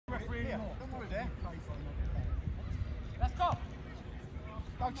Let's go.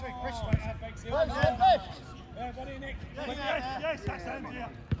 Go to Chris. Yeah, buddy, Nick. Yes, that's Andy.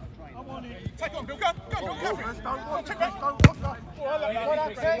 I'm on it. Take on, Bill. Go, go, go. Take it. Well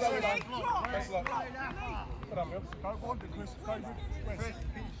done, Bill. Go on, Chris. Chris.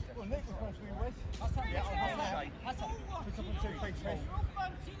 Well, Nick was supposed to be West.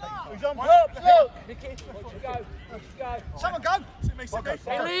 He's on top, look! Go. Someone go! Sit me.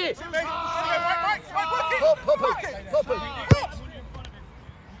 Billy! Poppy!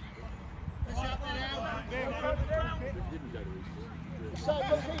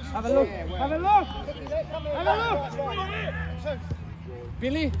 Have a look!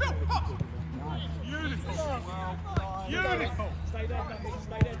 Billy! Beautiful! Stay there,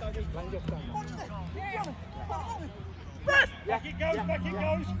 Dudley. Back it goes.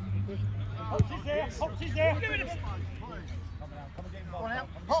 Hops is there. Go on out.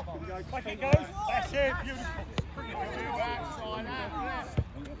 Hop! Back it goes. That's it, beautiful.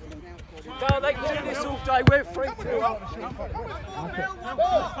 Don't they do this all day? We're 3-2 up.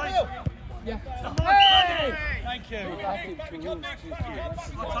 Yeah. Hey! Thank you.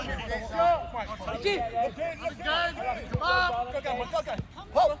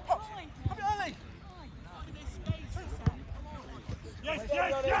 Pop! Yes!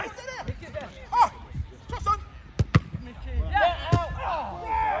 Ah! Johnson!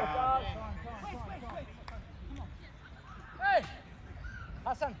 Hey!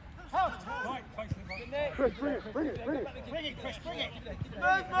 Hassan! Right, Chris, bring it. Bring it, Chris, bring it.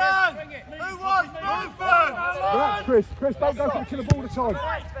 Movement! Who wants movement? Relax, Chris, don't go for the ball all the time.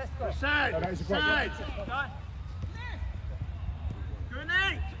 Side! That is a great one. Good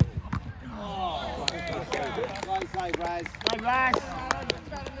Nick! Nice save, Raz.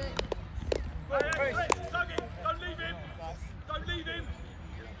 Don't leave him.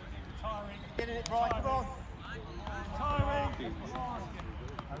 Tiring. Getting it right, come on. Tiring. Come on.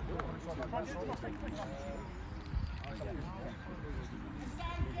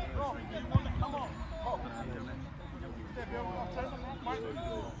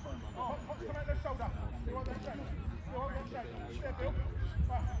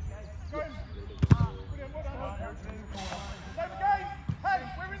 Hey,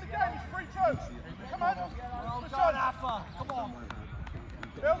 we're in the game, it's 3-2. Come on. Well done, Atha. Come on.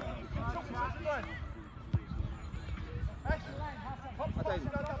 Bill, keep talking to us again.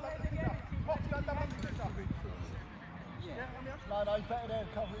 No, he's better there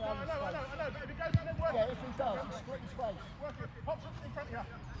covering other space. I know, but if he goes in and works... Yeah, if he does, he's splitting space. Work it. Pops up in front of you.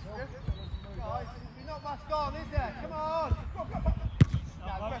 Guys, you're not much gone, is there? Come on. Go.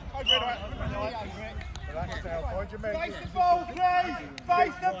 Relax now, find your men. Face the ball, please!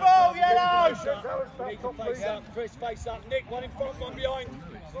 Face the ball, yellow! Chris, face up. Nick, one in front, one behind.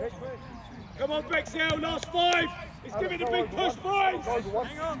 Come on, Bexhill, last 5. It's giving a big push, boys.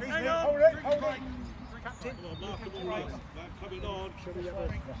 Hang on. Hold it. Captain. Coming on.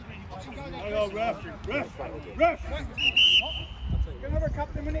 Hang on, ref. Gonna have a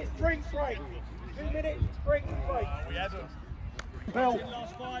couple of minutes drink break. 2 minutes drink break. We had them. Bill,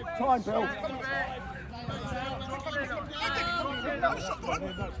 Last 5. time, Bill.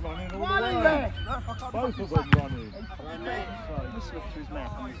 Running there! Both of them running. Just look to his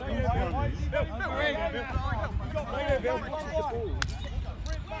mouth.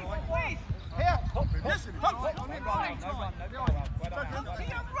 Here! Listen! On it, right!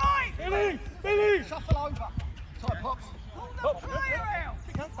 Billy! Shuffle over. Tight pops.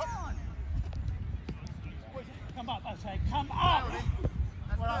 Come up, I say, come up!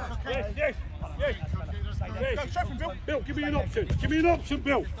 Yes. Go, straight from Bill. Bill, give me an option.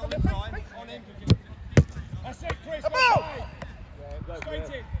 Bill. That's it, Chris. Straight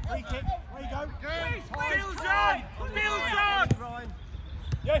in. Free kick. There you go. Bill's on!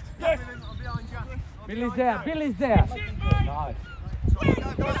 Yes. Billy's there. Nice.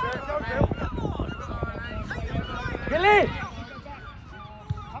 Billy!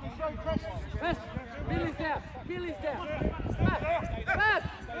 Pass! Billy's there!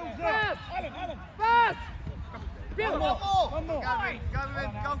 Pass! Bill! One more. Go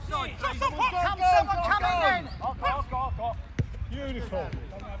side. Come in. Beautiful.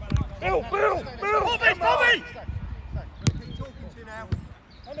 Bill! Bobby! Keep talking to you now.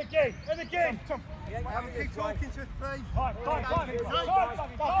 And again. Keep talking to us, please. Time.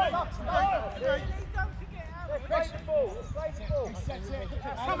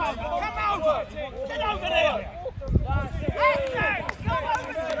 Come on! Get over there!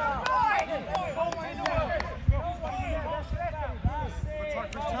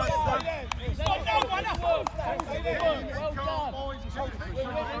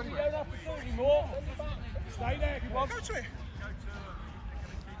 short. Stay there, come on. Go to it.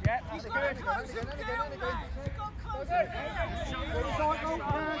 Yeah, that's good. Again.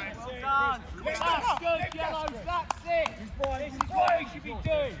 That's good, Yellows, that's it. This is what we should be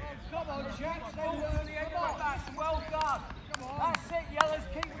doing. Come on, Jack. Ball to the end of the bat. Well done. That's it, Yellows.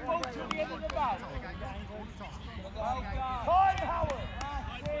 Keep the ball to the end of the bat. Well done. Time, Howard.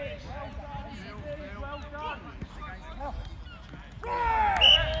 That's it. Well done.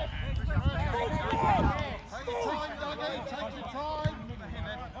 Take your time, Dougie. Take your time.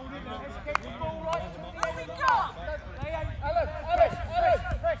 Let's get the ball right to the end of the bat.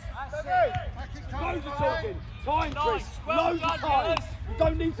 Loads of talking. Time, Chris. Nice. Well Loads done, of time. Yellows. You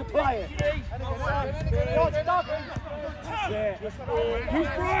don't need to play it. That's it. Who's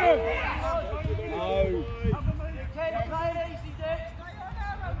Brian? No.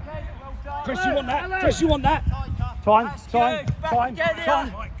 Chris, you want that? Chris, you want that? Time.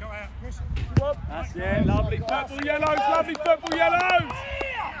 That's it. Lovely football yellows. Lovely football yellows.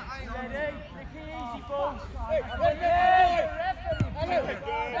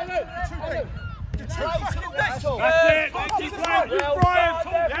 That's it. Keep playing. Who's Brian?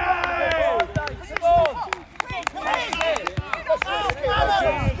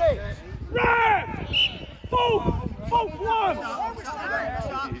 Red! Full one!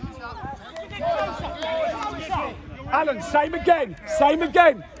 Alan, same again.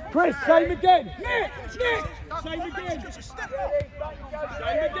 Chris, same again. Nick, same again.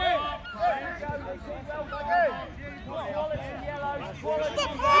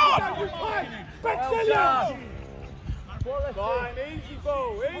 Bexhillians! Fine, easy ball,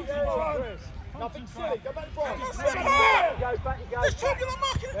 Chris. Nothing silly, go back to Brian. Go back, you go. Let's try to get that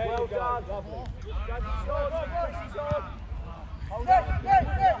market. Well done, lovely.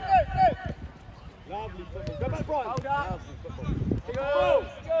 Lovely football. Go back, Brian. Hold up. Lovely football.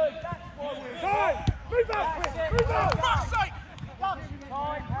 Good. That's what we're doing. Time. Move out, Chris. Move out. For fuck's sake. Nothing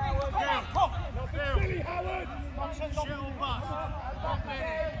silly, Howard.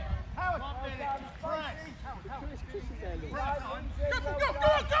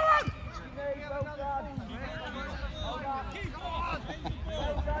 Go on.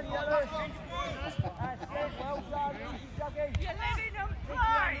 You're letting them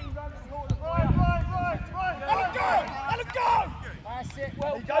play. Let him go. That's it.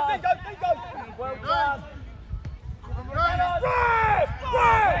 Well done. Well done. Red!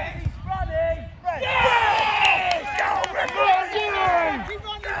 He's running. Yes!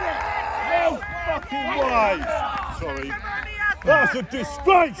 No fucking way! Sorry. That's a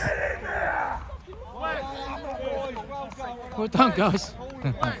disgrace! Well done, guys.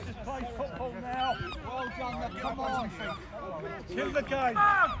 Kill the game!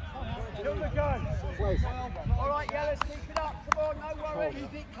 All right, yeah, let's keep it up. Come on, no worries.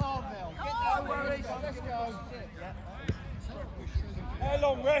 Keep it calm now. No worries. Let's go. How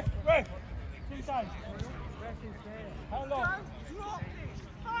long, ref? 2 days. How long? Don't drop this.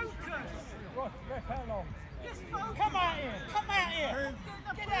 Focus. Ref, how long? Just focus. Come out here!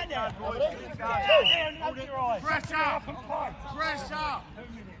 Get out there! Get out there and open your eyes! Press up. Press up. 2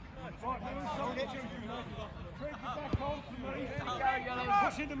 minutes. Right, Chris, back on to me.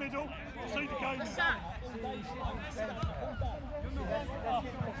 Push in the middle. See the game.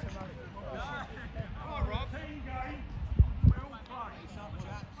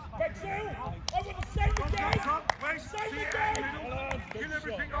 Bexhill, I want to save the game! Save the game! Kill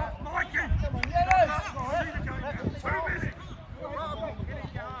everything off, Mikey! Come on, see the game now. 2 minutes!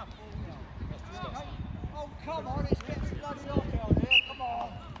 Oh, come on, it's getting bloody hot out here. Come on.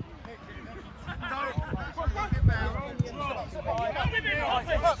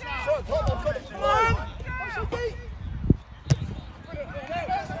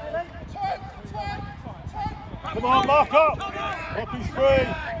 Come on, mark up! Hoppy's free!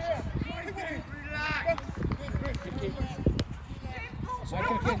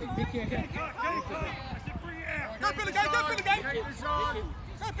 Go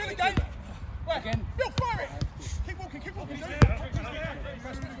Billy Gay. Again. Bill, fire it. Keep walking.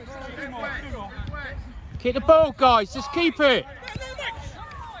 Keep the ball, guys. Just keep it.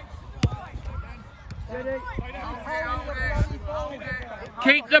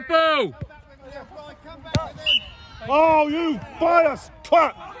 Keep the ball. Oh, you biased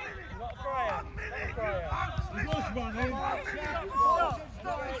twat!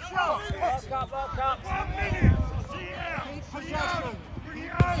 Lock up. 1 minute! Possession.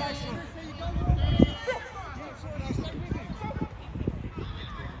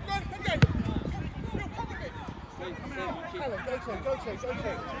 Go to.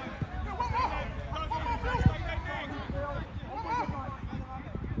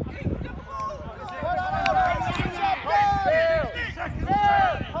 seconds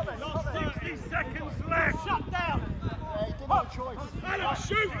left. Last 60 seconds left. Shut down. Yeah, he didn't have a choice. Alan,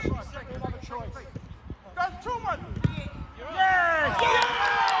 shoot. He didn't have a choice. Go, Truman.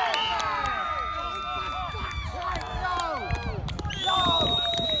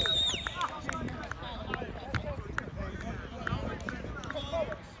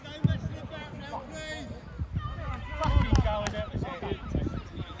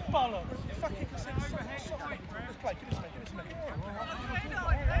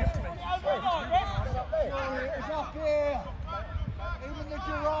 It's up here. Even the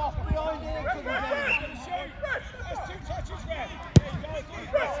giraffe behind here could have done it. There's 2 touches left.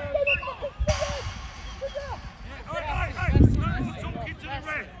 Talking to the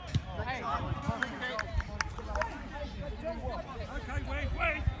red. Okay,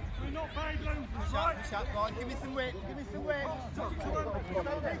 wait. We're not bad losers, right? Shut, guys. Give me some width. Give me some width.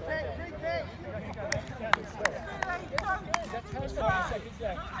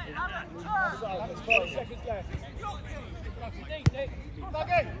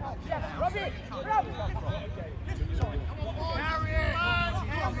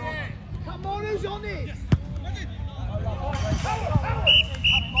 Come on, who's on it?